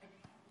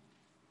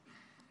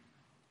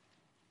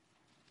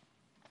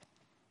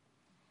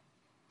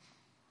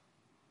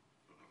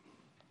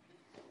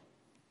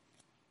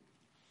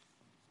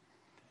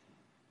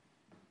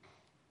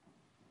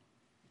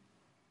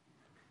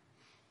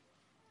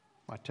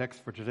My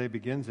text for today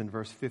begins in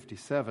verse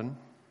 57.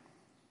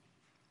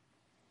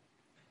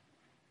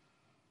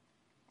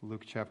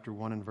 Luke chapter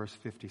 1 and verse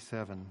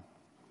 57.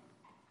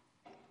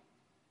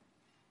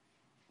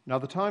 Now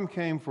the time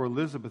came for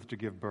Elizabeth to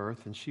give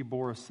birth, and she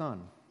bore a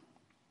son.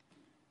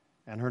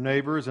 And her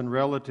neighbors and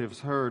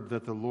relatives heard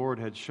that the Lord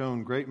had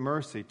shown great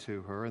mercy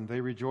to her, and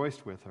they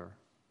rejoiced with her.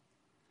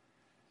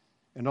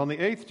 And on the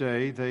 8th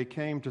day they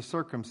came to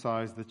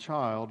circumcise the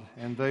child,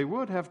 and they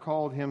would have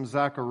called him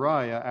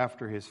Zachariah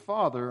after his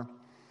father,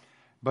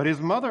 but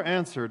his mother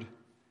answered,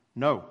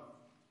 "No,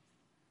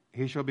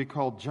 he shall be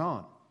called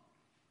John."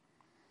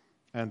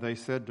 And they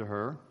said to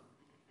her,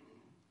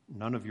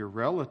 "None of your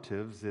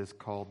relatives is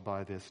called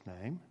by this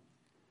name."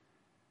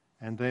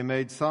 And they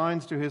made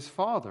signs to his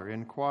father,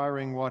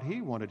 inquiring what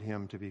he wanted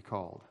him to be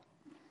called.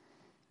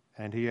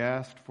 And he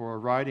asked for a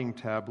writing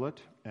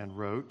tablet and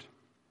wrote,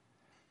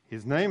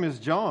 "His name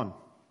is John."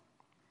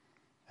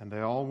 And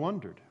they all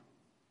wondered.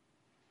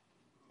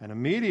 And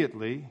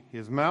immediately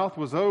his mouth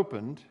was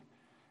opened,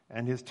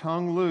 and his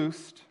tongue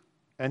loosed,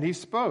 and he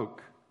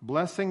spoke,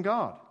 blessing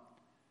God.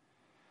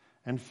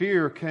 And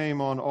fear came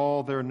on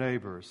all their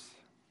neighbors.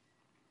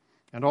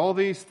 And all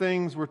these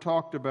things were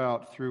talked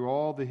about through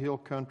all the hill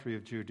country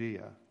of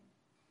Judea.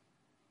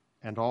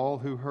 And all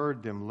who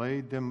heard them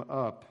laid them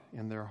up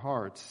in their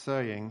hearts,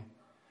 saying,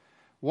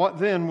 "What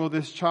then will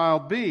this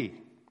child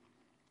be?"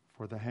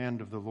 For the hand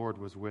of the Lord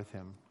was with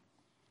him.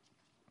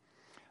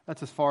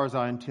 That's as far as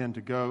I intend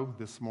to go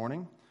this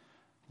morning.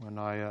 When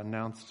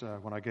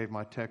I gave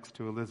my text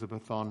to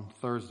Elizabeth on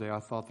Thursday, I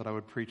thought that I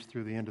would preach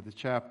through the end of the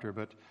chapter,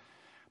 but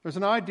there's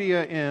an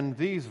idea in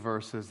these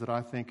verses that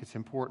I think it's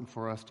important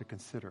for us to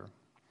consider.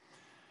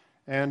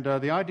 And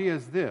the idea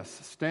is this: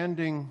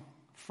 standing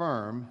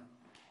firm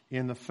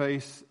in the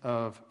face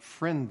of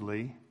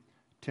friendly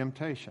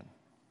temptation.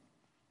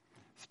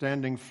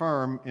 Standing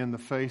firm in the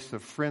face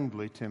of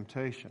friendly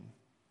temptation.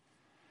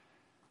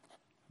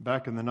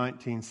 Back in the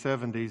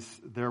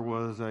 1970s, there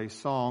was a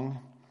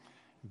song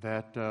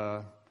that,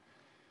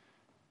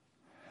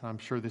 I'm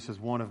sure this is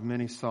one of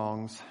many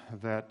songs,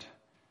 that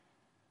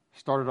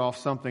started off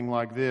something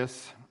like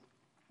this: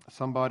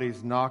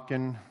 somebody's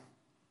knocking,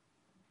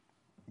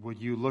 would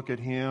you look at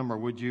him or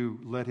would you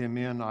let him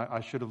in?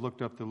 I should have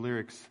looked up the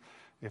lyrics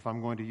if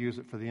I'm going to use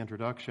it for the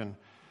introduction.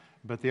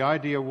 But the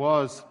idea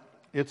was,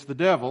 it's the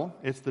devil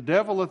at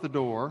the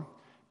door,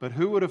 but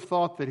who would have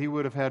thought that he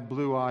would have had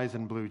blue eyes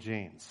and blue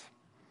jeans?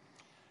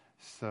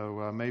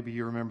 So maybe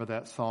you remember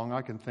that song.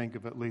 I can think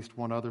of at least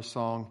one other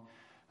song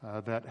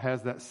that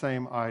has that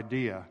same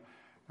idea.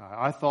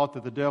 I thought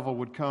that the devil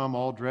would come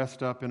all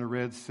dressed up in a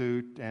red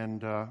suit,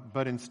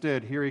 but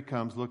instead here he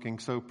comes looking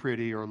so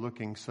pretty or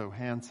looking so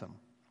handsome.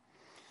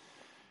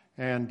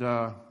 And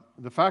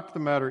the fact of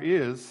the matter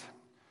is,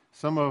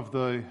 some of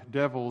the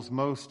devil's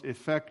most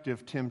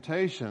effective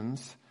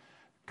temptations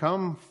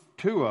come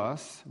to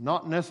us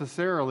not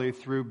necessarily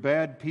through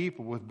bad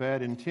people with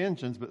bad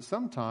intentions, but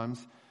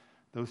sometimes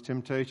those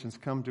temptations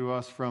come to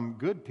us from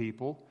good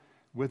people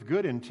with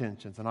good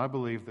intentions. And I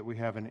believe that we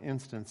have an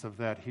instance of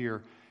that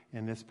here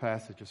in this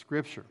passage of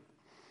Scripture.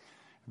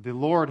 The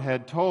Lord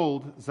had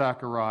told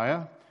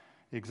Zechariah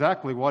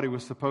exactly what he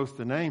was supposed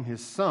to name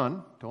his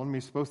son. Told him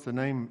he's supposed to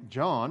name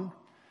John.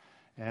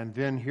 And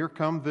then here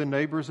come the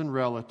neighbors and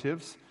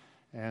relatives,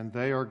 and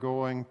they are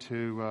going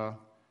to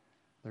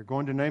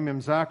name him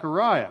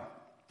Zechariah.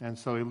 And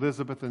so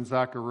Elizabeth and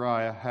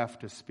Zechariah have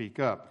to speak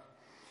up.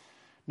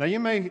 Now,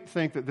 you may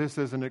think that this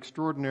is an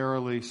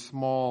extraordinarily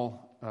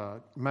small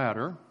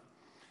matter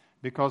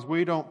because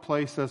we don't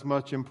place as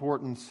much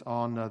importance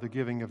on the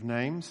giving of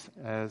names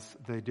as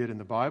they did in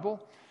the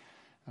Bible.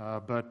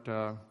 But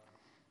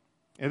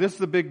this is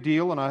a big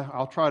deal, and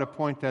I'll try to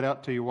point that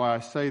out to you why I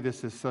say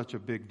this is such a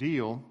big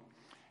deal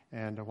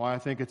and why I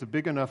think it's a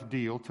big enough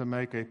deal to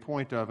make a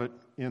point of it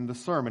in the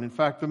sermon. In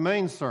fact, the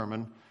main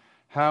sermon,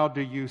 how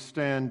do you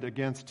stand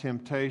against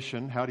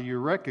temptation? How do you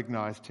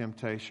recognize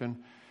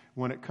temptation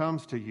when it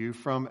comes to you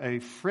from a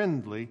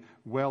friendly,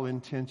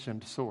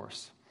 well-intentioned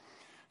source?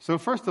 So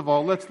first of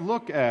all, let's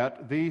look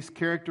at these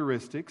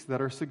characteristics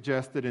that are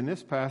suggested in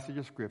this passage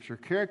of Scripture,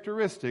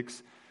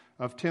 characteristics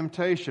of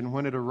temptation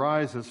when it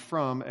arises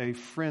from a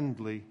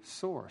friendly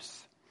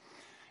source.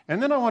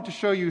 And then I want to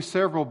show you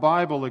several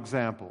Bible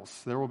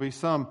examples. There will be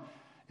some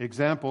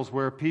examples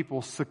where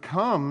people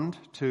succumbed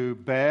to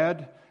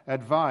bad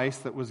advice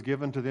that was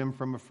given to them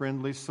from a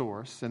friendly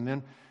source, and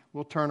then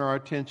we'll turn our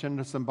attention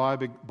to some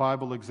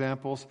Bible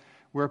examples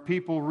where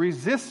people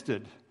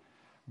resisted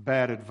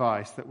bad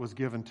advice that was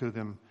given to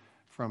them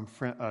from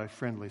a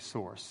friendly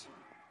source.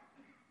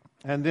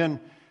 And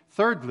then,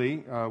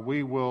 thirdly,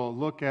 we will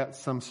look at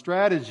some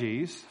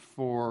strategies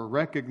for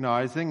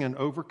recognizing and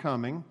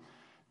overcoming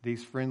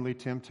these friendly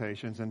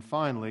temptations. And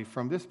finally,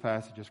 from this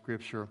passage of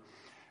Scripture,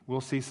 we'll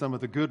see some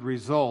of the good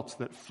results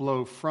that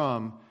flow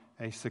from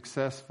a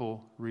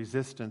successful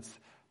resistance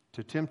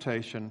to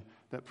temptation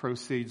that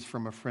proceeds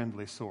from a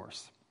friendly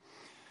source.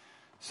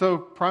 So,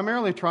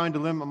 primarily trying to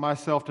limit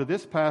myself to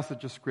this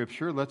passage of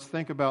Scripture, let's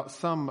think about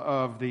some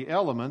of the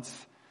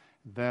elements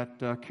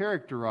that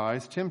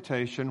characterize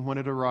temptation when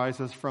it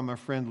arises from a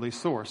friendly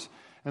source.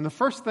 And the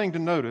first thing to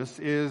notice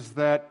is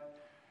that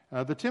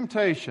the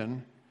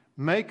temptation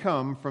may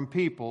come from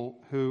people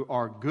who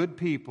are good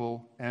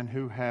people and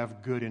who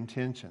have good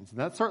intentions. And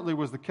that certainly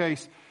was the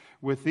case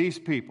with these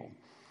people.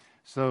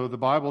 So the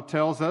Bible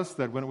tells us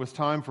that when it was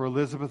time for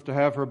Elizabeth to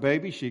have her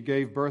baby, she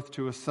gave birth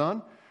to a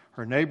son.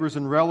 Her neighbors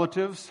and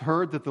relatives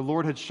heard that the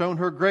Lord had shown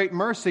her great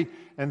mercy,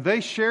 and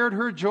they shared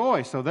her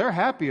joy. So they're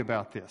happy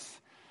about this.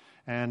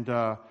 And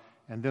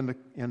then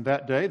in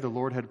that day, the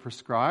Lord had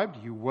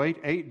prescribed, you wait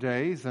 8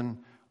 days, and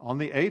on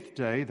the 8th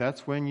day,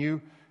 that's when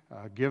you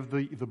give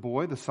the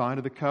boy the sign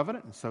of the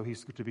covenant. And so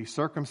he's to be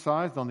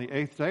circumcised on the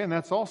 8th day, and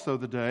that's also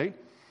the day,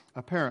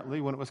 apparently,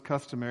 when it was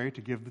customary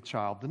to give the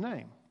child the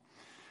name.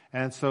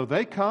 And so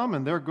they come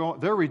and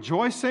they're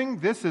rejoicing.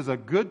 This is a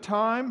good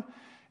time,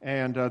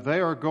 and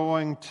they are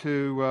going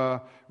to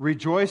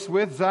rejoice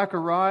with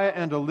Zachariah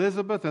and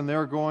Elizabeth, and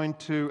they're going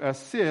to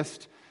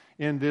assist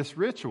in this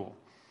ritual.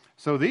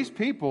 So these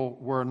people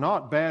were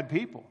not bad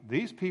people.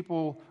 These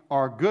people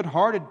are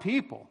good-hearted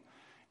people,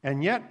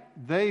 and yet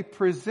they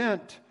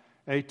present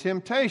a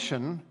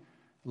temptation.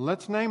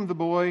 Let's name the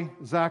boy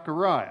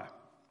Zachariah.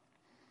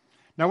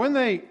 Now, when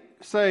they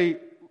say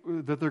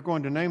that they're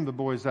going to name the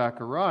boy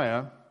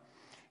Zachariah,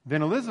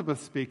 then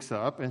Elizabeth speaks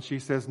up and she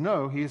says,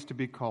 no, he is to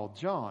be called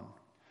John.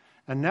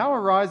 And now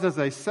arises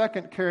a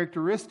second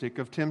characteristic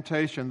of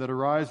temptation that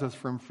arises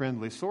from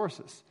friendly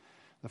sources.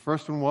 The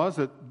first one was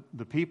that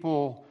the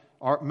people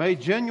may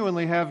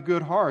genuinely have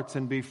good hearts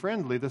and be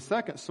friendly. The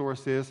second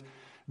source is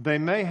they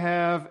may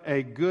have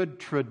a good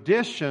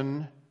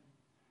tradition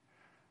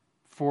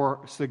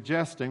for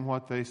suggesting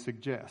what they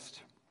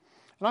suggest.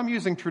 And I'm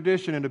using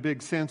tradition in a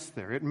big sense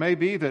there. It may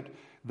be that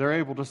they're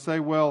able to say,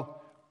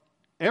 well,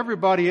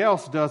 everybody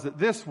else does it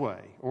this way,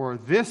 or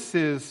this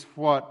is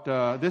what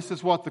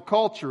the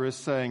culture is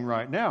saying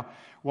right now.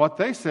 What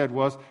they said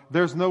was,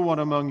 there's no one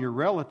among your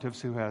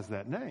relatives who has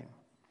that name.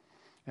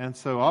 And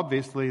so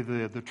obviously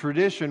the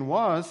tradition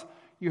was,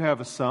 you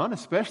have a son,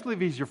 especially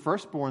if he's your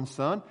firstborn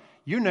son,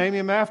 you name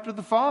him after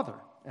the father.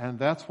 And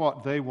that's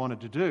what they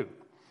wanted to do.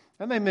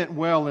 And they meant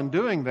well in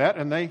doing that,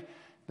 and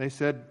they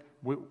said,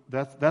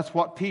 that's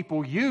what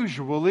people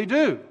usually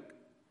do.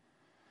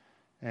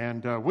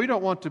 And we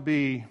don't want to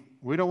be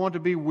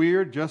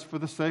weird just for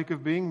the sake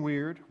of being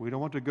weird. We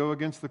don't want to go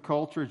against the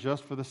culture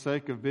just for the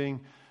sake of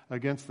being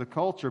against the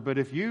culture. But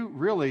if you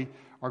really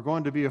are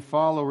going to be a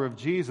follower of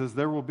Jesus,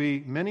 there will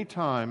be many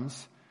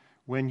times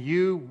when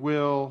you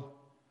will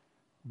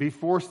be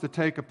forced to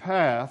take a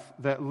path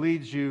that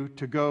leads you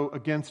to go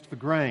against the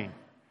grain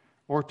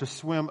or to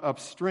swim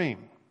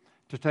upstream,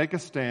 to take a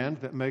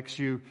stand that makes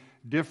you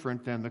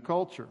different than the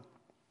culture.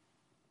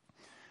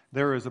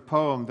 There is a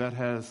poem that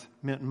has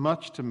meant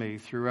much to me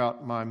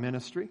throughout my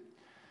ministry,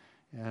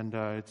 and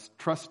it's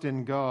Trust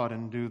in God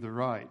and Do the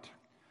Right.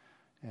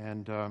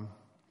 And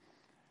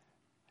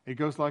it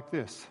goes like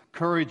this.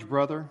 Courage,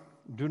 brother,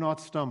 do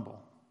not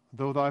stumble.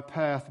 Though thy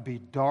path be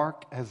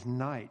dark as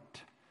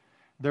night,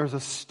 there's a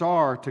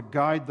star to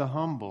guide the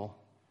humble.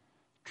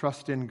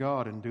 Trust in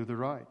God and do the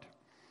right.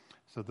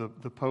 So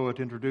the poet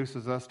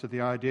introduces us to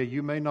the idea,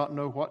 you may not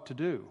know what to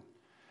do,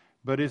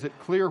 but is it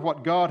clear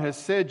what God has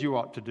said you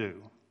ought to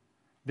do?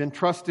 Then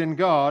trust in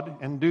God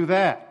and do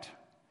that.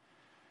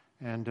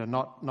 And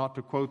not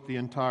to quote the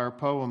entire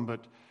poem,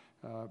 but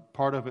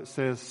part of it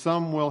says,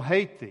 some will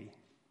hate thee,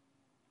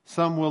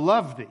 some will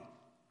love thee,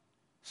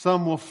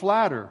 some will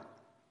flatter,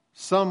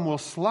 some will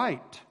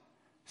slight.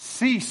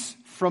 Cease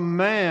from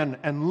man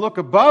and look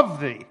above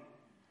thee.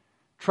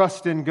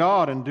 Trust in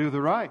God and do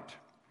the right.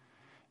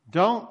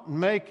 Don't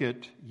make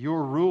it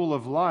your rule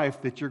of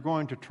life that you're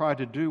going to try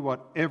to do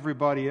what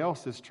everybody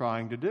else is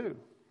trying to do.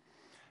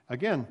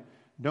 Again,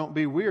 don't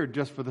be weird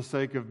just for the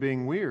sake of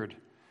being weird.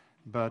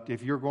 But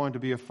if you're going to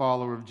be a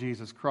follower of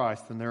Jesus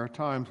Christ, then there are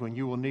times when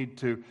you will need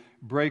to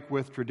break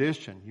with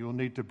tradition. You will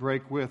need to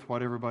break with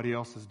what everybody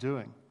else is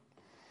doing.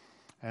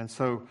 And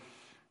so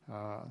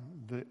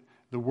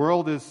the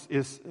world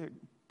is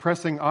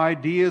pressing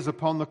ideas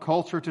upon the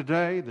culture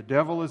today. The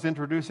devil is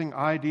introducing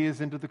ideas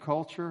into the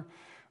culture.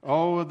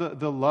 Oh,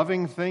 the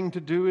loving thing to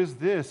do is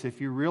this.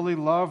 If you really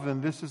love, then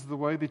this is the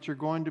way that you're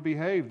going to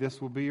behave.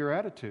 This will be your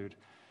attitude.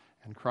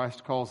 And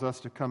Christ calls us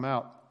to come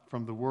out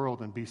from the world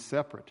and be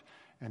separate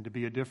and to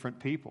be a different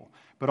people.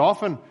 But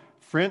often,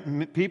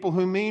 people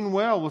who mean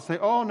well will say,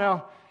 oh,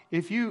 now,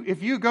 if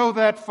you go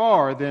that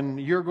far, then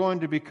you're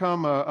going to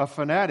become a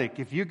fanatic.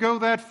 If you go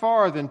that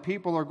far, then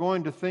people are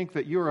going to think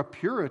that you're a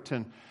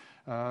Puritan.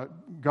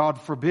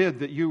 God forbid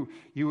that you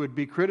would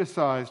be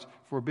criticized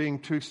for being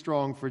too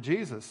strong for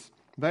Jesus.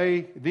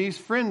 These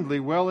friendly,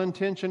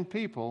 well-intentioned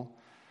people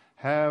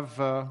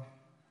have,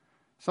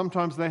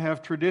 sometimes they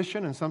have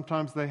tradition and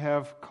sometimes they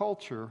have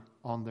culture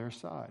on their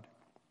side.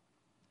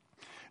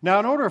 Now,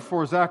 in order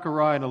for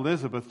Zachariah and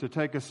Elizabeth to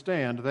take a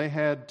stand, they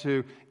had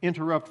to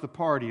interrupt the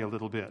party a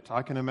little bit.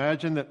 I can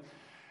imagine that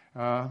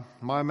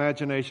my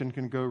imagination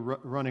can go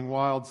running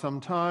wild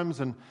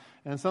sometimes, and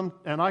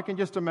And I can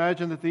just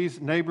imagine that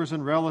these neighbors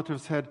and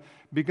relatives had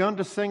begun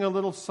to sing a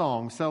little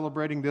song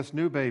celebrating this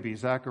new baby,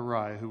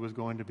 Zechariah, who was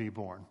going to be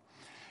born.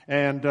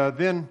 And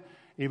then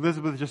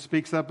Elizabeth just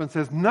speaks up and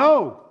says,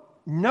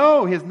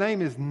 no, his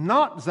name is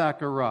not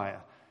Zechariah.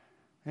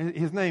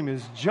 His name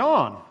is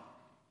John.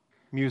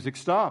 Music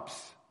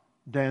stops.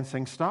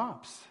 Dancing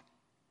stops.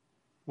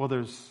 Well,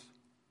 there's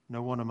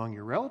no one among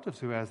your relatives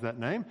who has that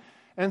name.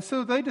 And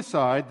so they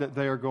decide that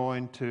they are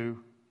going to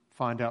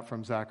find out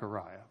from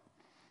Zechariah.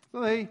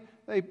 So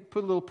they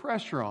put a little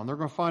pressure on. They're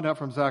going to find out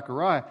from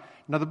Zechariah.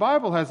 Now, the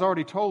Bible has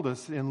already told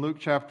us in Luke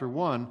chapter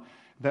 1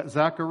 that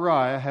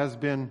Zechariah has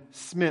been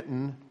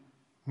smitten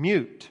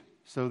mute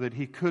so that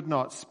he could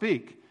not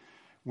speak.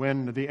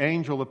 When the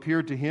angel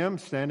appeared to him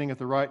standing at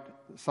the right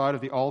side of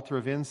the altar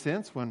of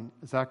incense, when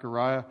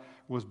Zechariah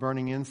was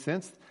burning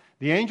incense,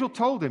 the angel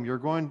told him,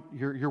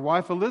 your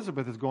wife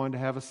Elizabeth is going to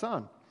have a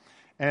son.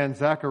 And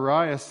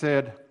Zechariah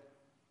said,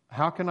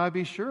 how can I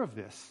be sure of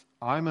this?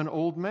 I'm an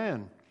old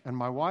man, and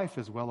my wife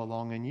is well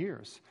along in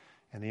years.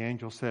 And the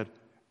angel said,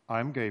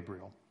 I'm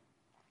Gabriel.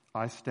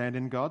 I stand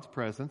in God's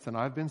presence, and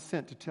I've been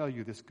sent to tell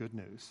you this good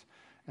news.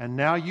 And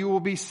now you will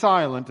be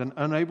silent and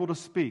unable to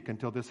speak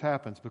until this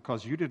happens,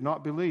 because you did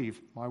not believe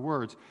my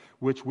words,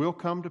 which will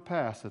come to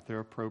pass at their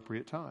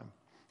appropriate time.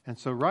 And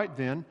so right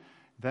then,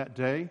 that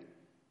day,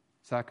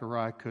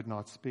 Zechariah could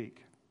not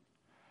speak.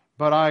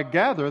 But I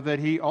gather that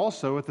he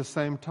also at the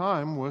same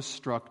time was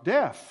struck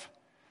deaf,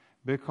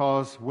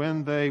 because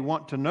when they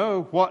want to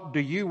know, what do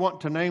you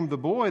want to name the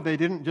boy, they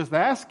didn't just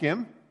ask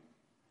him.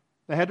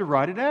 They had to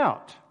write it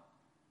out.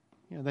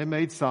 They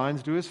made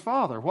signs to his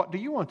father. What do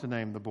you want to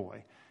name the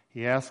boy?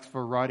 He asked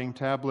for a writing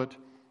tablet,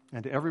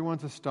 and to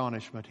everyone's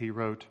astonishment, he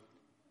wrote,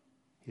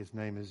 his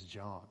name is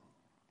John.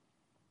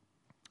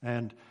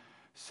 And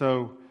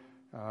so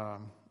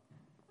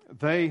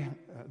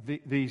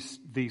these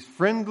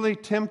friendly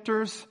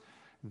tempters,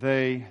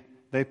 they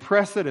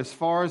press it as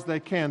far as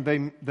they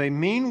can. They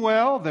mean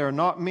well. They're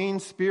not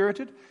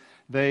mean-spirited.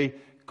 They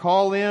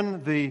call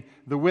in the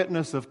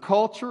witness of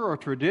culture or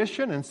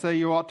tradition and say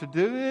you ought to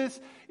do this.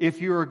 If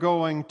you are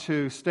going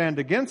to stand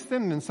against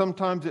them, then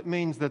sometimes it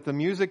means that the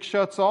music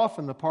shuts off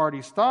and the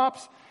party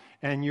stops,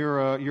 and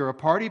you're a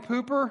party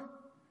pooper.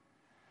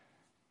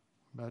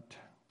 But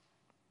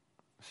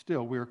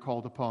still, we are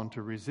called upon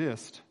to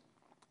resist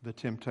the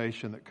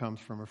temptation that comes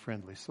from a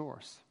friendly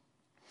source.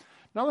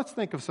 Now let's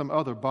think of some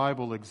other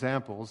Bible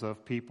examples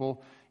of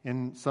people,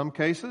 in some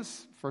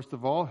cases, first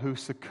of all, who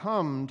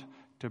succumbed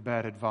to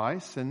bad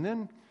advice, and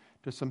then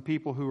to some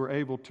people who were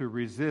able to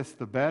resist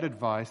the bad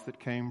advice that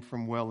came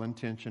from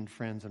well-intentioned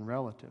friends and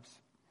relatives.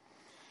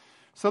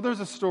 So there's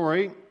a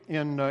story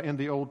in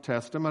the Old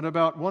Testament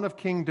about one of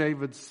King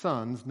David's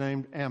sons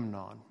named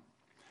Amnon.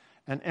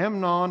 And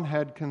Amnon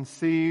had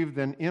conceived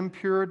an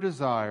impure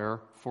desire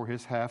for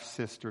his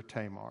half-sister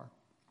Tamar.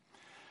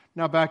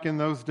 Now, back in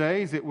those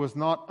days, it was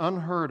not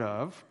unheard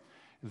of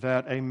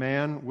that a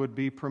man would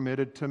be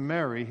permitted to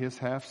marry his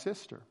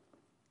half-sister.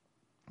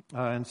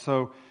 And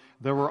so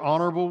there were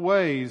honorable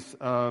ways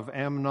of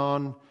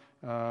Amnon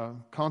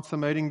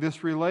consummating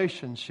this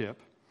relationship.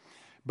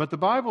 But the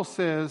Bible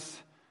says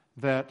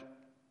that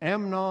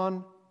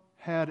Amnon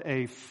had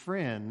a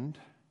friend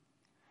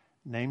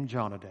named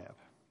Jonadab.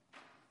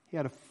 He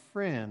had a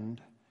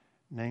friend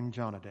named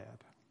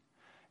Jonadab.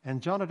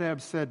 And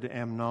Jonadab said to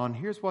Amnon,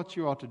 here's what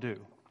you ought to do.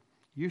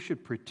 You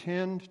should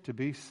pretend to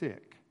be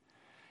sick.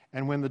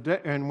 And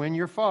when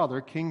your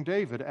father, King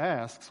David,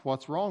 asks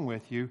what's wrong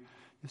with you,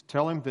 just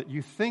tell him that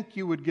you think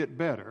you would get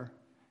better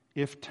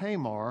if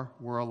Tamar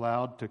were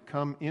allowed to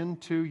come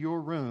into your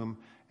room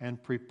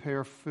and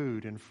prepare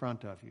food in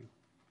front of you.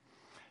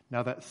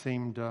 Now that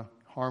seemed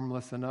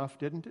harmless enough,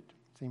 didn't it?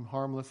 Seemed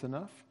harmless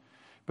enough.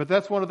 But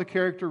that's one of the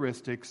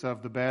characteristics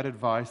of the bad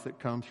advice that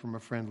comes from a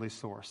friendly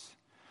source.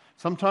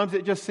 Sometimes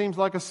it just seems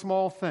like a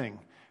small thing.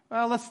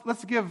 Well,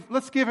 let's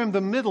give him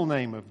the middle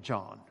name of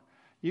John.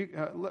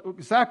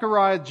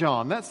 Zechariah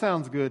John. That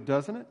sounds good,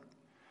 doesn't it?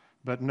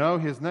 But no,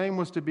 his name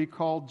was to be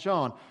called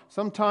John.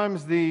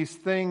 Sometimes these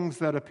things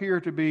that appear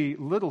to be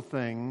little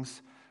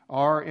things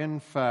are in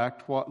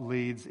fact what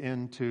leads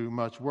into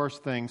much worse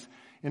things.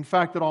 In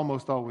fact, it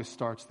almost always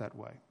starts that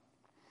way.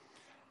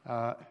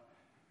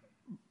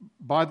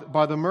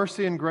 By the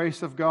mercy and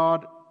grace of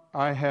God,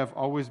 I have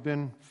always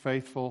been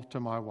faithful to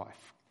my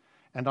wife.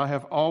 And I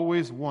have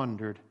always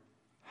wondered,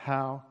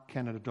 how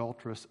can an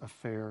adulterous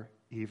affair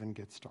even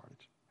get started?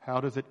 How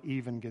does it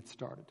even get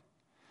started?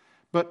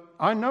 But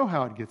I know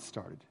how it gets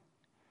started.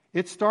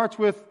 It starts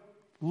with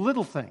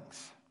little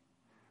things,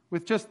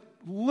 with just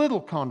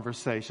little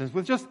conversations,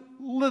 with just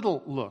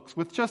little looks,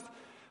 with just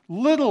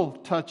little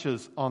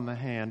touches on the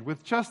hand,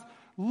 with just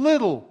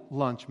little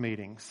lunch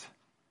meetings.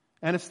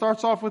 And it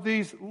starts off with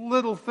these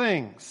little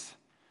things.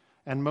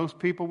 And most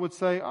people would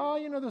say,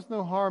 there's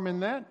no harm in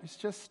that. It's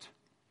just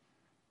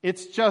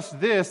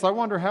this. I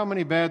wonder how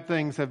many bad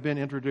things have been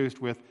introduced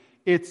with,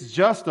 it's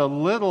just a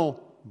little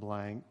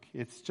blank.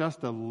 It's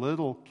just a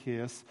little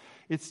kiss.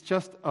 It's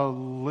just a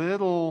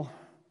little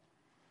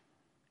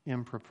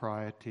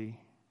impropriety.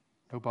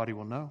 Nobody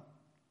will know.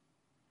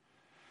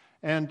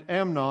 And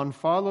Amnon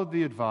followed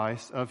the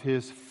advice of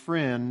his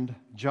friend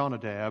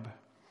Jonadab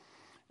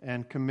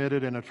and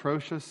committed an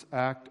atrocious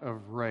act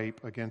of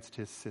rape against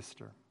his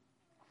sister.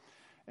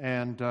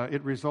 And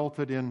it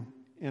resulted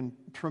in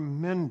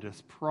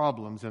tremendous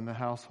problems in the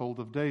household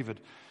of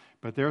David.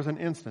 But there's an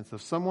instance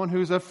of someone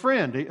who's a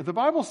friend. The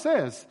Bible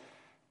says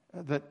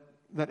that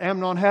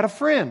Amnon had a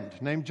friend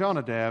named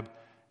Jonadab,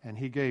 and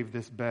he gave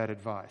this bad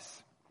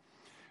advice.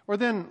 Or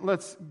then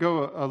let's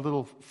go a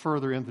little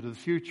further into the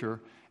future.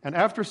 And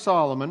after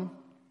Solomon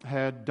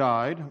had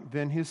died,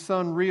 then his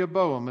son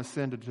Rehoboam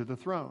ascended to the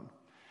throne.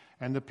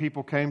 And the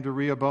people came to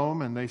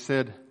Rehoboam and they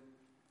said,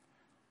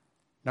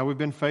 "Now we've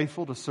been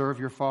faithful to serve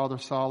your father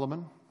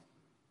Solomon,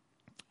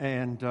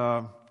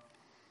 but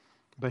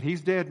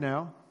he's dead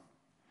now.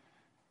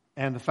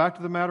 And the fact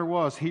of the matter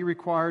was, he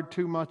required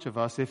too much of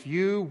us. If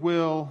you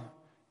will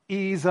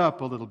ease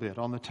up a little bit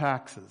on the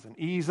taxes and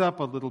ease up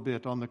a little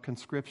bit on the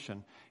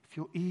conscription, if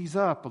you'll ease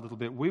up a little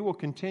bit, we will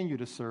continue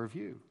to serve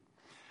you."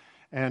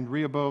 And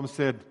Rehoboam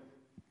said,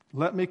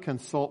 "Let me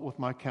consult with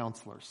my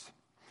counselors."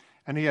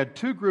 And he had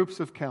two groups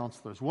of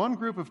counselors. One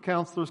group of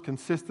counselors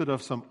consisted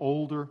of some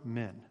older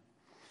men.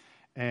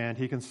 And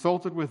he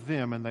consulted with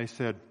them, and they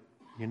said,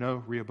 "You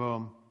know,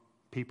 Rehoboam,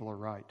 people are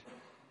right.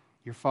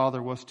 Your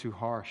father was too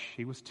harsh.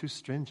 He was too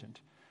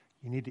stringent.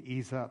 You need to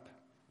ease up.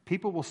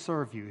 People will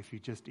serve you if you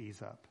just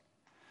ease up."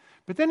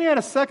 But then he had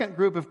a second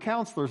group of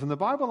counselors, and the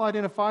Bible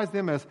identifies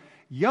them as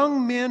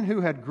young men who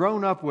had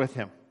grown up with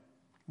him.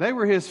 They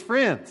were his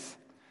friends.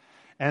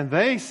 And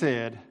they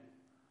said,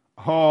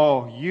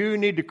 "Oh, you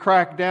need to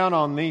crack down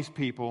on these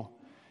people.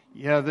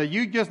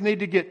 You just need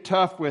to get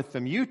tough with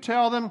them. You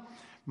tell them,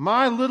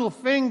 my little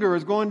finger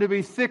is going to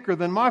be thicker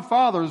than my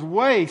father's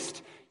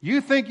waist.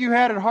 You think you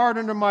had it hard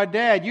under my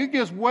dad. You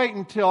just wait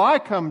until I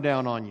come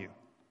down on you."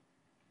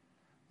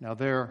 Now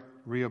there,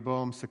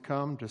 Rehoboam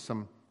succumbed to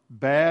some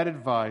bad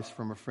advice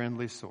from a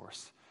friendly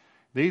source.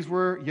 These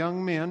were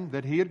young men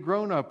that he had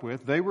grown up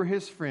with. They were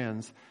his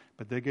friends,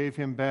 but they gave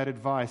him bad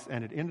advice,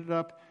 and it ended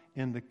up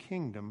in the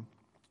kingdom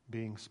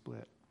being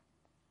split.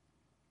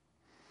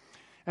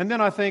 And then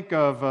I think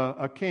of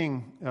a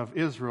king of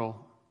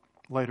Israel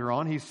later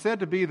on. He's said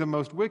to be the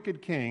most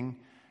wicked king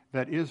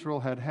that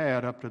Israel had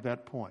had up to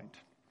that point.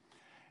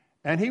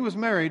 And he was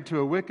married to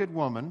a wicked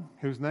woman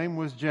whose name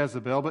was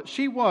Jezebel, but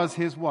she was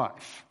his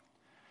wife.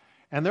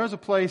 And there's a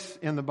place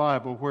in the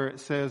Bible where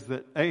it says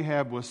that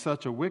Ahab was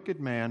such a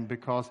wicked man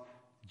because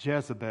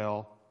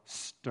Jezebel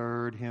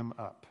stirred him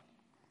up.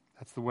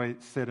 That's the way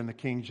it's said in the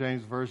King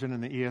James Version.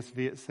 In the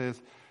ESV it says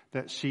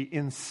that she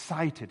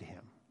incited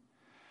him.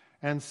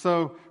 And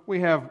so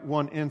we have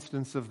one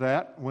instance of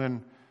that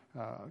when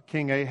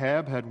King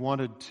Ahab had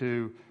wanted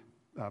to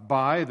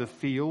buy the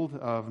field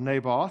of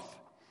Naboth,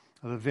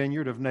 the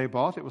vineyard of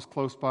Naboth. It was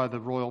close by the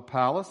royal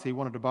palace. He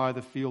wanted to buy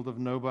the field of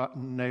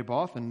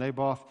Naboth, and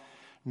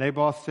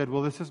Naboth said,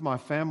 "Well, this is my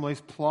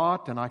family's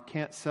plot, and I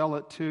can't sell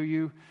it to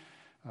you.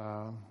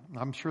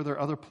 I'm sure there are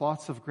other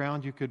plots of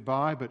ground you could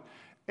buy," but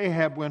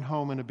Ahab went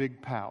home in a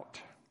big pout.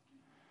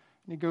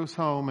 And he goes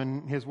home,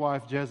 and his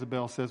wife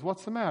Jezebel says,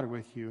 "What's the matter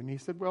with you?" And he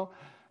said, "Well,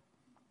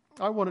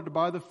 I wanted to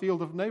buy the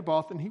field of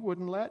Naboth, and he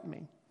wouldn't let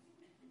me."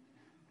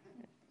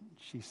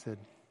 She said,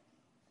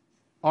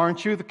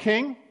 "Aren't you the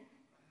king?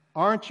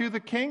 Aren't you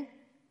the king?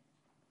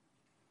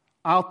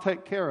 I'll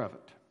take care of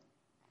it."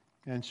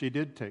 And she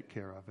did take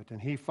care of it.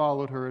 And he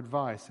followed her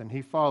advice. And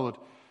he followed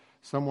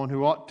someone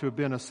who ought to have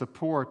been a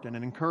support and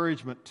an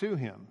encouragement to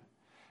him.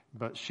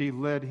 But she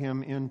led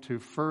him into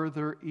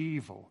further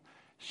evil.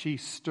 She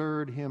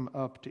stirred him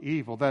up to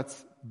evil.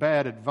 That's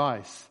bad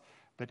advice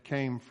that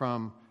came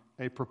from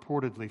a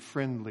purportedly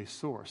friendly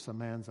source, a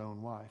man's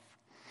own wife.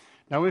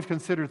 Now, we've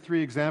considered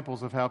 3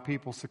 examples of how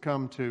people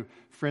succumb to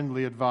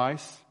friendly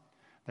advice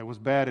that was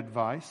bad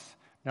advice.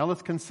 Now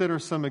let's consider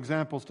some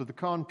examples to the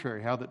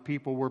contrary, how that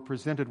people were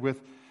presented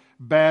with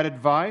bad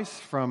advice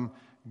from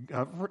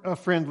a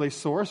friendly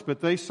source,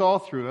 but they saw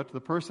through it,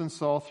 the person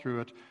saw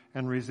through it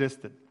and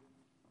resisted.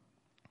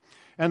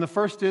 And the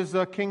first is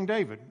King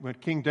David. When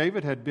King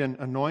David had been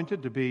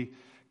anointed to be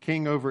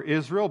king over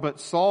Israel, but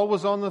Saul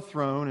was on the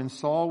throne, and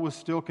Saul was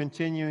still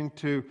continuing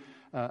to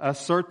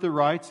assert the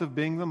rights of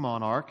being the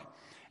monarch.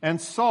 And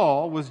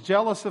Saul was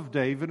jealous of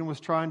David and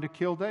was trying to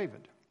kill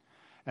David.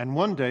 And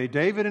one day,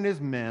 David and his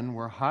men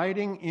were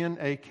hiding in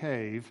a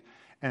cave,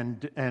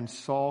 and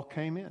Saul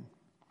came in.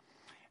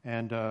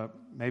 And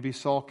maybe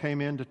Saul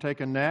came in to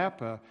take a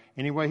nap.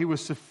 Anyway, he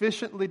was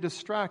sufficiently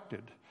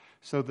distracted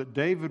so that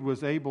David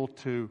was able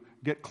to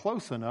get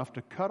close enough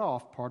to cut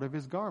off part of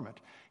his garment.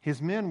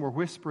 His men were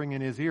whispering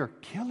in his ear,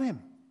 "Kill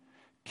him!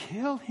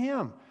 Kill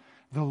him!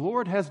 The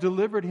Lord has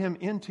delivered him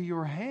into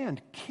your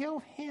hand. Kill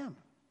him!"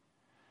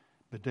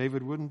 But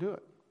David wouldn't do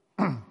it.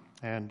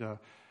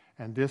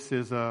 And this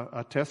is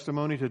a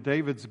testimony to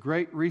David's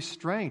great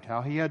restraint,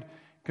 how he had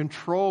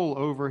control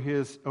over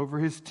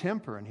his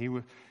temper, and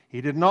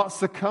he did not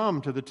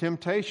succumb to the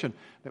temptation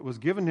that was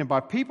given him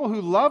by people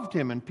who loved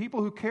him and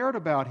people who cared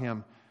about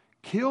him.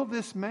 Kill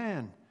this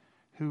man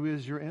who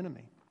is your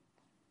enemy.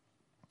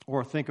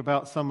 Or think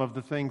about some of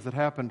the things that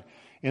happened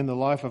in the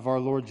life of our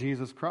Lord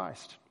Jesus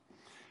Christ.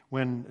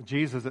 When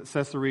Jesus at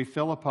Caesarea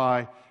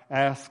Philippi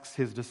asks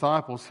his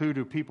disciples, "Who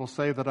do people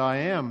say that I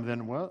am?"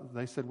 Then,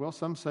 they said,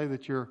 some say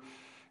that you're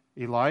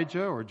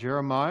Elijah or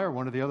Jeremiah or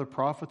one of the other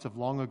prophets of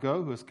long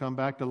ago who has come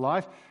back to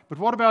life. "But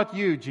what about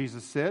you?"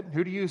 Jesus said.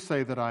 "Who do you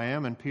say that I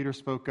am?" And Peter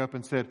spoke up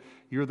and said,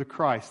 "You're the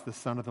Christ, the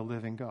Son of the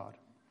living God."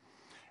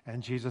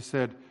 And Jesus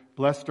said,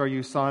 "Blessed are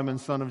you, Simon,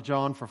 son of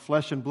John, for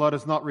flesh and blood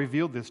has not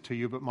revealed this to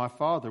you, but my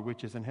Father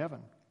which is in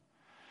heaven.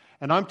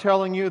 And I'm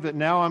telling you that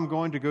now I'm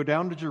going to go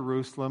down to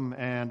Jerusalem,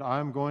 and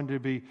I'm going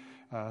to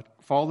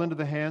fall into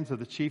the hands of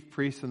the chief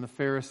priests and the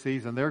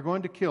Pharisees, and they're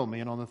going to kill me,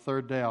 and on the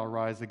third day I'll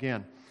rise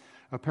again."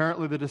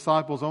 Apparently the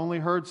disciples only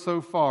heard so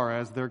far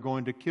as "they're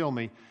going to kill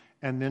me,"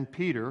 and then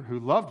Peter, who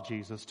loved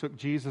Jesus, took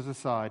Jesus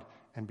aside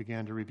and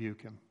began to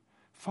rebuke him.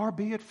 "Far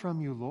be it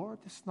from you,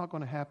 Lord. This is not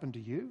going to happen to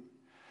you."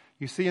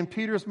 You see, in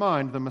Peter's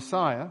mind, the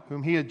Messiah,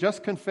 whom he had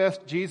just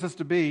confessed Jesus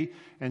to be,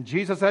 and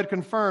Jesus had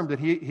confirmed that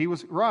he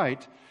was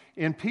right,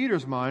 in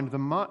Peter's mind,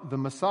 the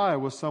Messiah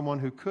was someone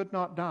who could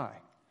not die,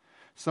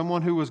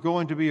 someone who was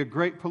going to be a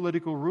great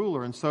political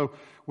ruler. And so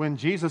when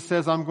Jesus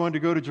says, "I'm going to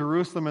go to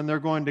Jerusalem and they're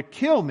going to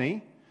kill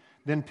me,"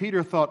 then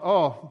Peter thought,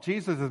 "Oh,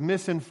 Jesus is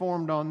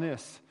misinformed on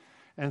this."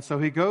 And so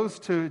he goes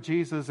to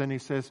Jesus and he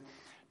says,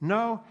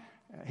 "No."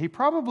 He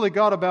probably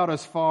got about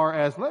as far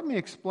as, "Let me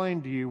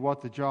explain to you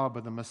what the job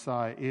of the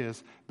Messiah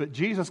is." But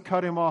Jesus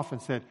cut him off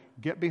and said,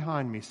 "Get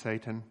behind me,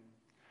 Satan.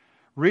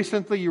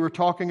 Recently you were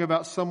talking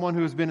about someone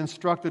who has been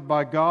instructed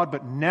by God,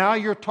 but now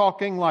you're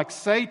talking like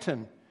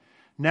Satan.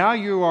 Now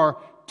you are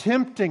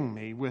tempting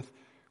me with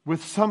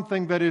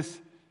something that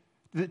is,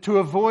 to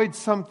avoid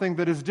something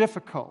that is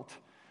difficult.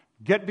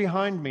 Get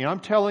behind me. I'm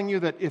telling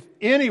you that if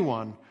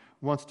anyone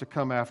wants to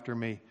come after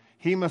me,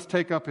 he must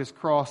take up his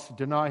cross,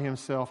 deny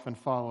himself, and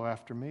follow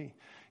after me."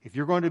 If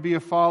you're going to be a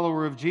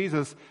follower of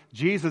Jesus,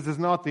 Jesus is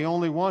not the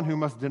only one who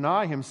must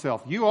deny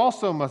himself. You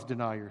also must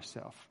deny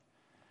yourself.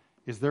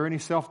 Is there any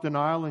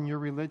self-denial in your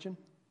religion?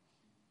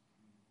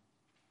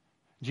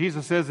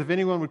 Jesus says, if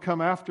anyone would come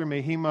after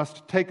me, he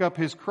must take up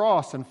his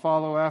cross and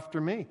follow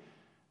after me.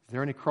 Is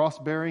there any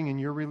cross-bearing in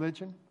your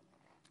religion?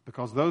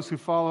 Because those who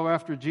follow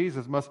after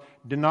Jesus must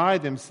deny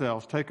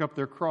themselves, take up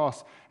their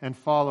cross, and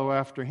follow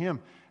after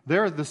him.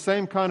 There are the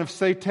same kind of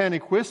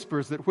satanic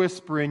whispers that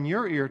whisper in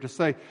your ear to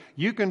say,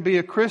 you can be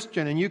a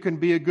Christian and you can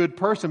be a good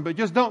person, but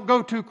just don't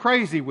go too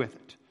crazy with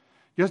it.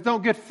 Just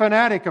don't get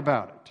fanatic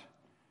about it.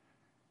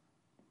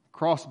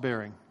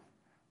 Cross-bearing,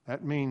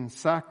 that means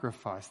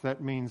sacrifice.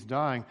 That means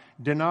dying.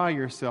 Deny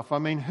yourself. I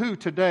mean, who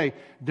today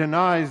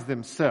denies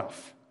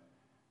themselves?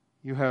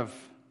 You have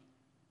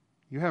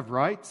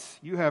rights.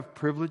 You have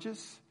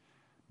privileges.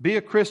 Be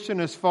a Christian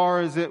as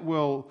far as it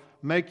will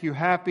make you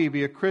happy.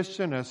 Be a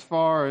Christian as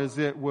far as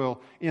it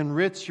will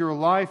enrich your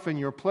life and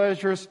your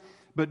pleasures.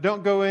 But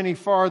don't go any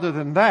farther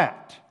than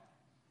that.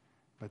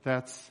 But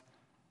that's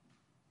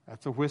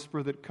a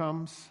whisper that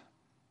comes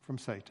from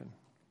Satan.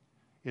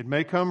 It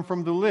may come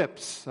from the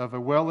lips of a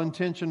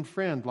well-intentioned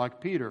friend like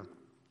Peter,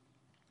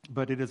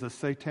 but it is a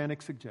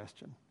satanic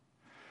suggestion.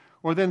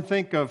 Or then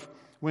think of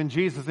when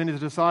Jesus and his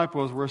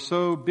disciples were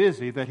so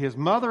busy that his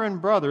mother and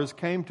brothers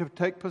came to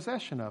take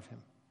possession of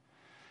him.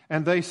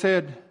 And they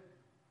said,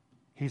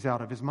 he's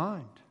out of his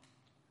mind.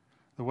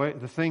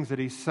 The things that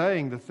he's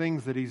saying, the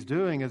things that he's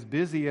doing, as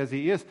busy as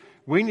he is,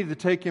 we need to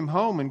take him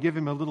home and give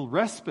him a little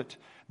respite.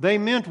 They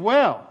meant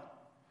well.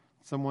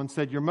 Someone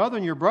said, your mother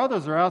and your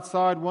brothers are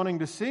outside wanting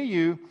to see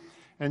you.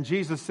 And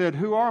Jesus said,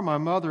 who are my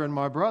mother and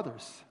my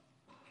brothers?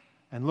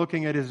 And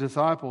looking at his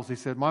disciples, he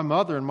said, my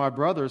mother and my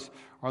brothers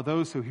are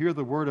those who hear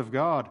the word of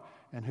God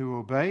and who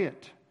obey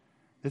it.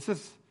 This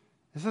is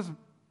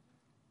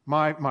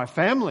my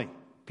family,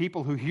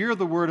 people who hear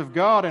the word of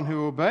God and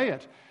who obey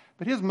it.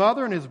 But his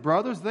mother and his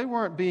brothers, they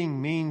weren't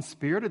being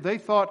mean-spirited. They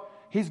thought,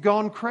 he's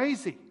gone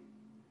crazy.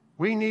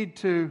 We need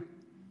to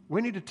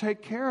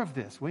take care of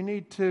this. We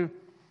need to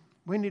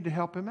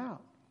help him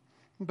out.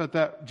 But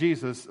that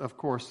Jesus, of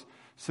course,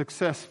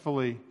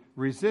 successfully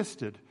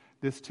resisted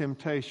this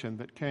temptation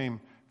that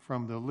came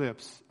from the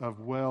lips of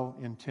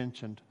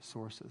well-intentioned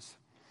sources.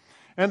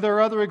 And there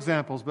are other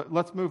examples, but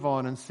let's move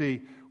on and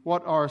see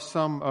what are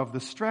some of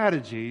the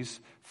strategies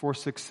for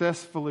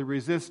successfully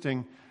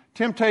resisting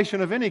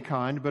temptation of any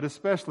kind, but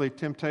especially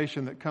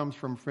temptation that comes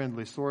from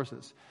friendly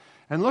sources.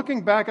 And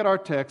looking back at our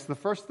text, the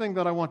first thing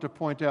that I want to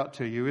point out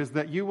to you is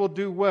that you will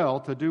do well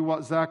to do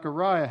what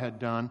Zechariah had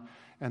done,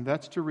 and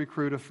that's to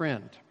recruit a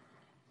friend.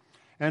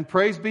 And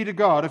praise be to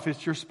God if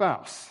it's your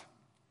spouse.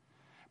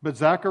 But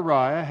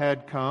Zechariah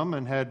had come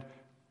and had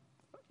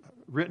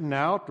written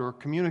out or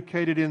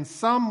communicated in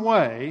some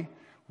way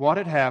what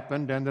had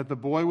happened and that the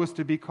boy was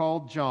to be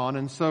called John.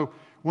 And so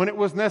when it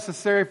was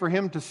necessary for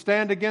him to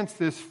stand against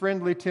this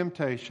friendly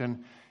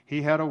temptation,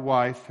 he had a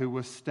wife who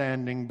was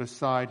standing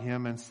beside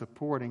him and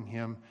supporting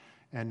him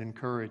and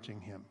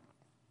encouraging him.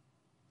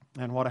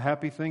 And what a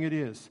happy thing it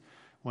is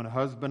when a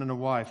husband and a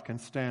wife can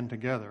stand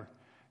together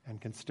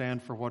and can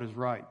stand for what is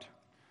right.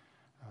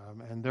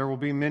 And there will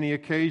be many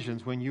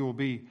occasions when you will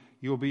be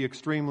you'll be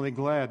extremely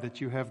glad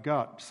that you have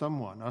got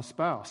someone, a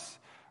spouse,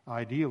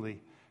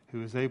 ideally,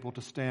 who is able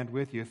to stand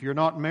with you. If you're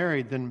not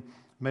married, then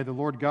may the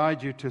Lord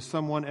guide you to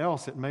someone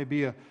else. It may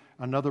be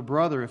another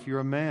brother if you're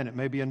a man. It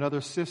may be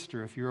another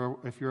sister if you're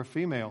a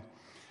female.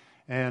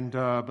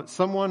 But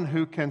someone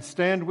who can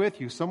stand with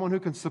you, someone who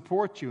can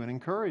support you and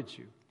encourage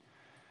you.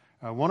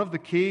 One of the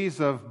keys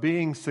of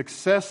being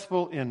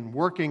successful in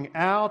working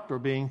out or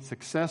being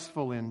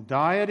successful in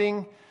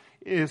dieting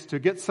is to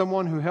get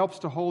someone who helps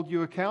to hold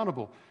you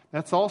accountable.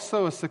 That's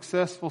also a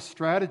successful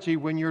strategy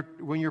when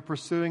you're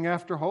pursuing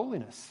after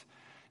holiness.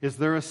 Is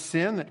there a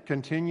sin that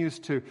continues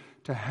to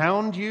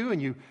hound you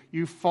and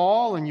you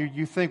fall and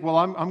you think, well,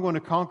 I'm going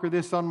to conquer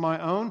this on my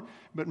own,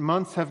 but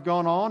months have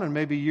gone on and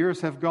maybe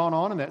years have gone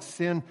on and that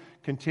sin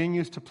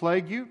continues to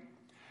plague you?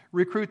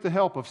 Recruit the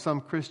help of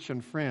some Christian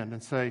friend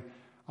and say,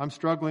 I'm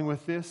struggling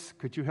with this.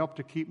 Could you help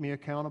to keep me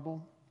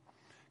accountable?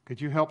 Could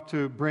you help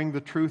to bring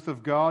the truth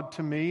of God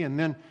to me? And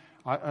then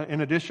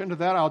in addition to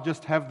that, I'll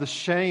just have the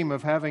shame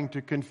of having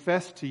to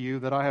confess to you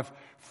that I have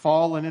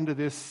fallen into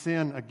this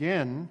sin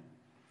again.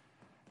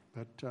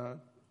 But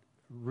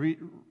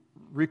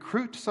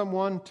recruit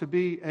someone to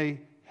be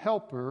a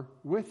helper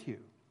with you.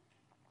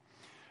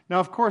 Now,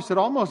 of course, it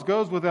almost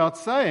goes without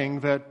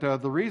saying that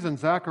the reason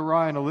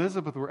Zachariah and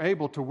Elizabeth were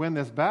able to win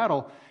this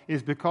battle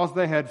is because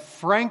they had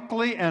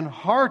frankly and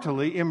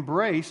heartily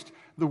embraced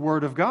the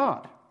Word of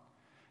God.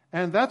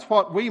 And that's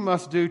what we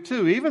must do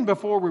too. Even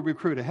before we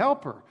recruit a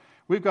helper,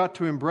 we've got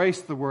to embrace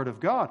the Word of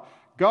God.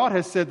 God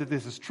has said that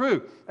this is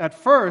true. At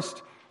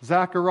first,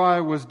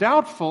 Zachariah was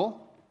doubtful,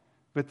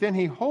 but then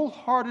he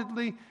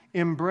wholeheartedly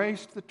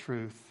embraced the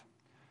truth.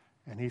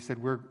 And he said,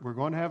 we're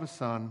going to have a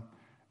son,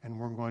 and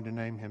we're going to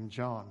name him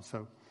John.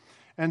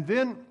 And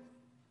then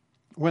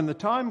when the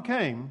time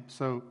came,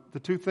 so the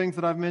two things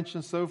that I've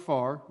mentioned so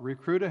far,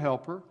 recruit a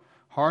helper,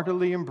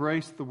 heartily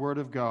embrace the Word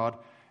of God,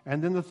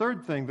 and then the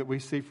third thing that we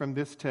see from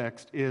this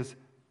text is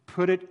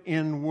put it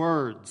in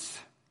words.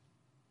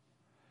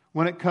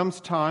 When it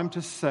comes time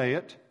to say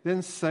it,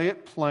 then say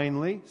it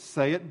plainly,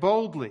 say it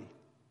boldly.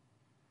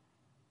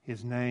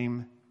 His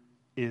name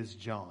is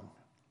John.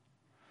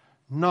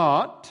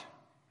 Not,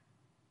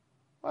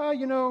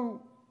 well,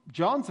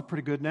 John's a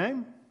pretty good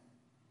name.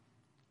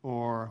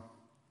 Or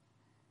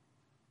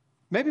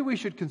maybe we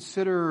should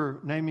consider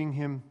naming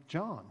him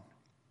John.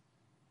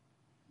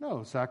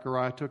 No,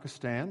 Zechariah took a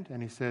stand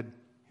and he said,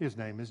 his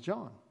name is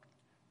John.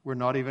 We're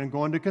not even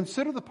going to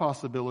consider the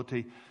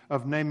possibility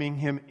of naming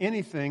him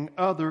anything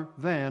other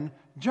than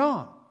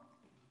John.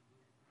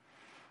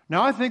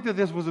 Now, I think that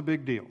this was a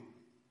big deal.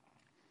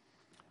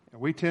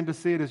 We tend to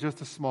see it as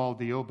just a small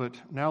deal, but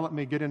now let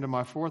me get into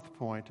my fourth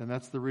point, and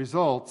that's the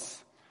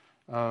results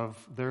of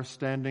their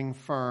standing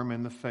firm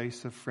in the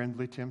face of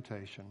friendly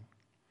temptation.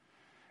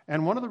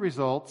 And one of the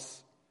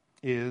results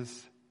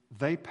is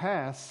they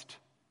passed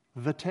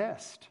the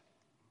test.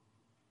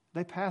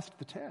 They passed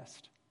the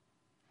test.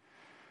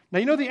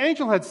 Now, the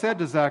angel had said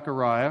to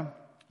Zechariah,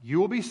 you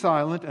will be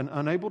silent and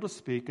unable to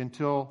speak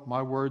until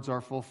my words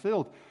are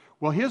fulfilled.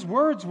 Well,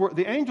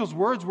 the angel's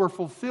words were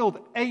fulfilled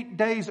 8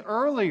 days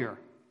earlier.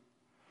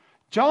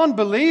 John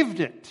believed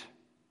it.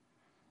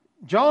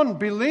 John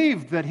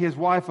believed that his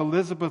wife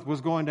Elizabeth was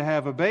going to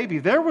have a baby.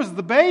 There was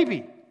the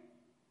baby.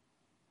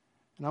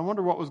 And I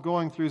wonder what was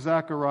going through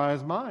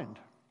Zechariah's mind.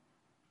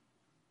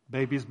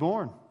 Baby's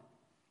born.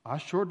 I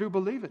sure do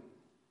believe it.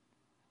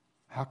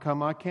 How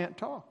come I can't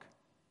talk?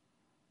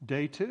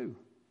 Day 2.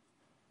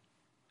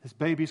 This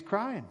baby's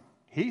crying.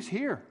 He's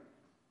here.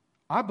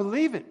 I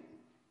believe it.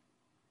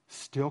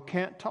 Still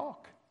can't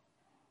talk.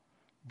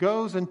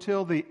 Goes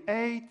until the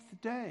 8th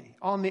day.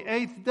 On the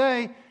 8th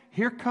day,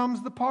 here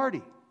comes the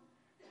party.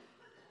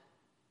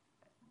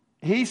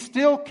 He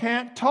still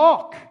can't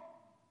talk.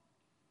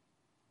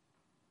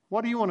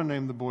 What do you want to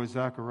name the boy,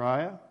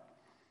 Zechariah?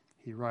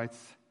 He writes,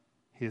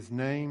 his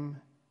name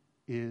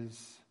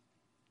is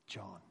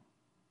John.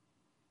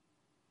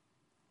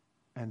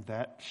 And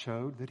that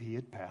showed that he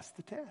had passed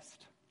the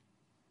test.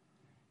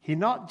 He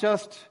not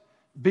just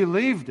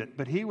believed it,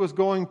 but he was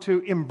going to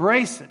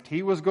embrace it.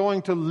 He was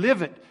going to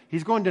live it.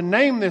 He's going to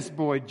name this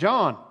boy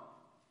John.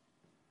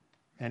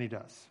 And he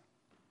does.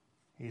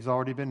 He's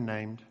already been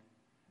named.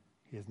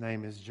 His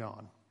name is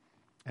John.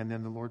 And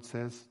then the Lord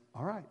says,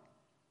 all right,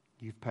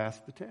 you've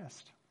passed the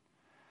test.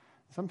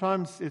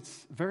 Sometimes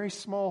it's very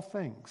small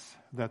things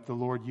that the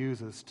Lord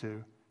uses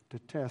to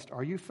test.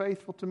 Are you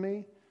faithful to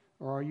me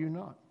or are you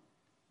not?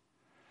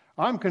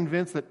 I'm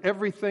convinced that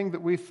everything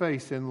that we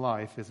face in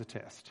life is a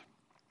test.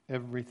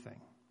 Everything.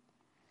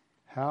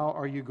 How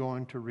are you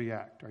going to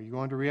react? Are you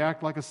going to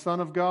react like a son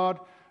of God,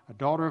 a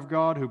daughter of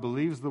God who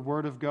believes the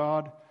Word of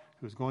God,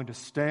 who's going to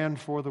stand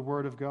for the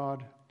Word of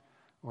God?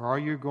 Or are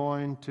you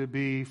going to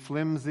be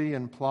flimsy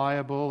and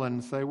pliable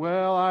and say,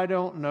 well, I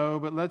don't know,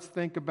 but let's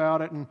think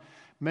about it and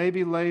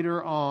maybe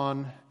later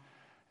on,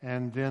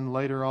 and then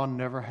later on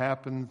never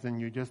happens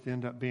and you just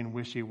end up being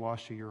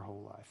wishy-washy your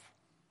whole life?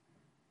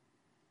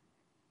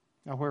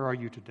 Now, where are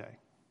you today?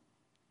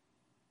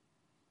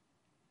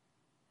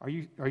 Are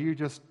you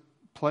just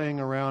playing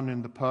around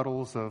in the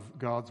puddles of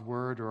God's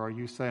Word, or are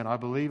you saying, I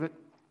believe it,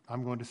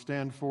 I'm going to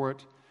stand for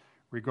it,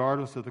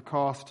 regardless of the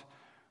cost,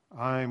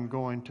 I'm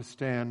going to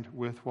stand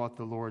with what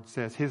the Lord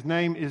says. His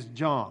name is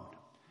John.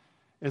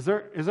 Is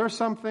there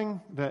something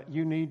that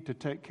you need to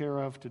take care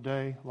of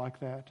today like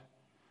that?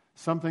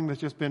 Something that's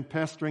just been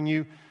pestering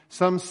you?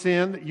 Some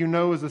sin that you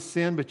know is a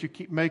sin, but you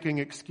keep making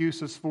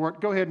excuses for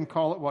it? Go ahead and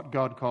call it what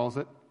God calls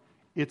it.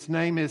 Its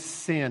name is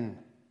sin.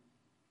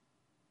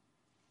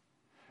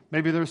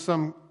 Maybe there's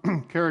some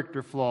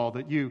character flaw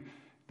that you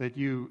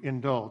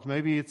indulge.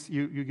 Maybe it's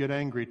you get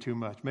angry too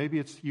much. Maybe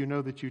it's you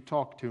know that you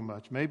talk too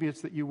much. Maybe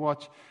it's that you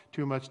watch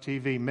too much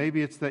TV.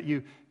 Maybe it's that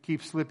you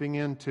keep slipping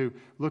into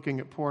looking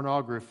at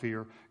pornography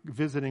or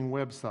visiting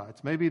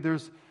websites. Maybe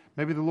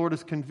the Lord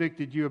has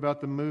convicted you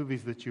about the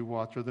movies that you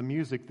watch or the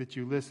music that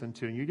you listen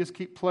to, and you just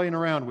keep playing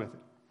around with it.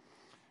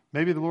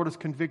 Maybe the Lord has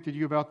convicted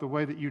you about the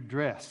way that you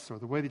dress or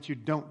the way that you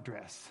don't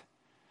dress.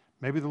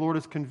 Maybe the Lord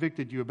has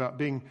convicted you about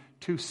being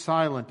too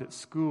silent at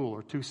school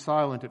or too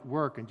silent at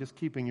work and just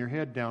keeping your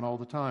head down all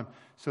the time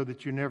so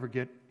that you never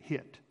get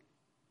hit.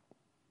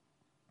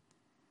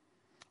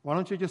 Why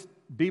don't you just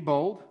be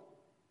bold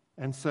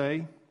and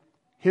say,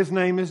 His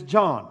name is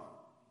John.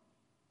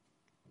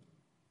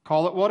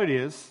 Call it what it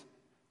is.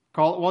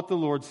 Call it what the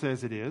Lord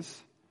says it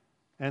is.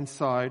 And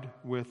side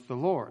with the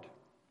Lord.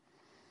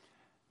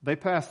 They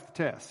passed the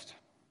test.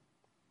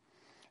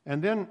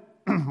 And then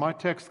my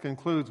text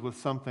concludes with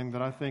something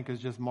that I think is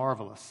just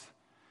marvelous,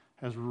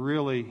 has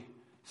really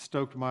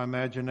stoked my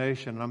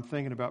imagination, and I'm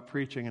thinking about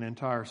preaching an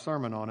entire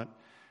sermon on it.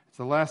 It's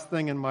the last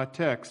thing in my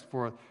text.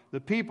 For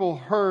the people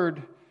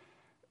heard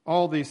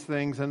all these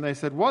things, and they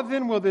said, What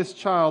then will this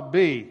child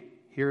be?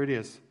 Here it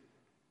is.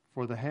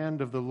 For the hand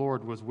of the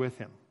Lord was with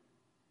him.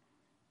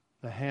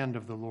 The hand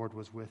of the Lord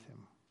was with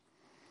him.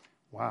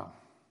 Wow.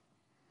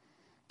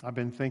 I've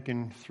been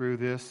thinking through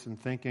this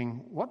and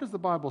thinking, what does the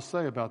Bible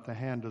say about the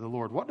hand of the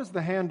Lord? What does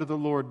the hand of the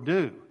Lord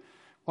do?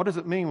 What does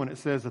it mean when it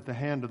says that the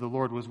hand of the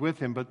Lord was with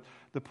him? But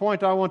the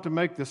point I want to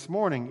make this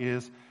morning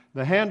is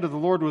the hand of the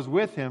Lord was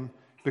with him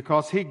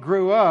because he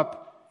grew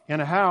up in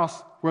a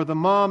house where the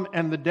mom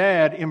and the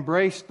dad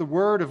embraced the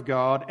Word of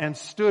God and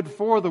stood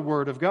for the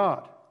Word of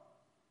God.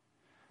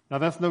 Now,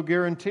 that's no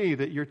guarantee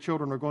that your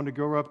children are going to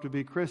grow up to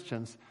be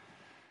Christians.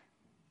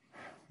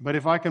 But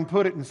if I can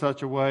put it in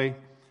such a way,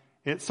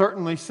 it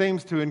certainly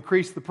seems to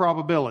increase the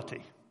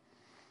probability.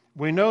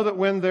 We know that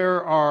when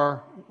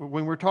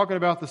we're talking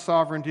about the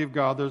sovereignty of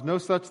God, there's no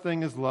such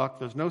thing as luck,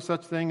 there's no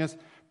such thing as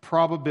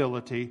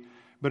probability,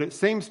 but it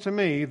seems to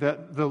me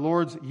that the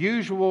Lord's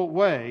usual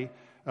way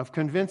of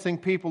convincing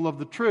people of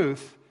the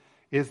truth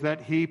is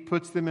that He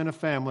puts them in a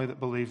family that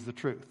believes the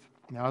truth.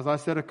 Now, as I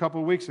said a couple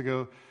of weeks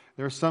ago,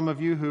 there are some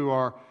of you who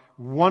are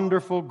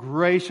wonderful,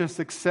 gracious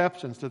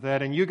exceptions to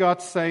that, and you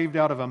got saved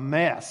out of a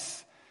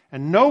mess.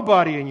 And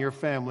nobody in your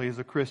family is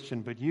a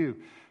Christian but you.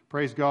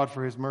 Praise God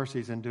for His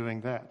mercies in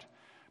doing that.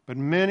 But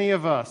many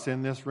of us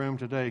in this room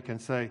today can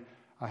say,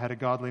 I had a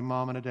godly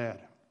mom and a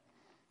dad.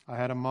 I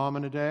had a mom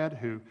and a dad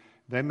who,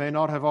 they may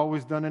not have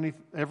always done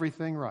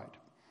everything right.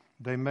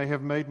 They may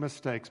have made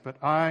mistakes, but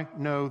I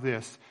know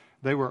this.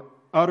 They were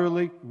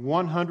utterly,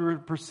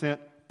 100%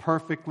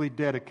 perfectly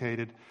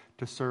dedicated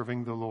to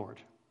serving the Lord.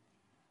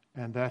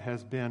 And that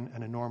has been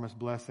an enormous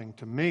blessing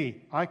to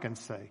me, I can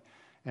say.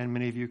 And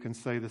many of you can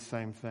say the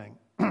same thing.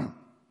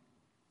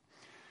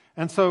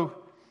 And so,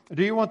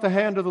 do you want the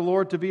hand of the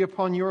Lord to be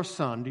upon your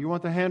son? Do you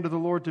want the hand of the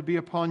Lord to be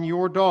upon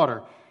your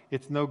daughter?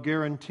 It's no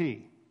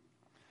guarantee.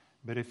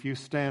 But if you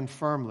stand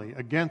firmly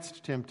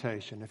against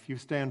temptation, if you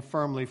stand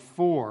firmly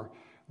for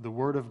the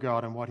Word of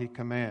God and what He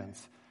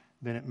commands,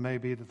 then it may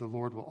be that the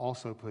Lord will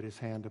also put His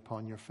hand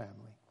upon your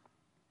family.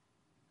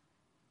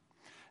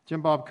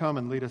 Jim Bob, come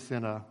and lead us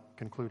in a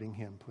concluding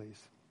hymn,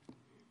 please.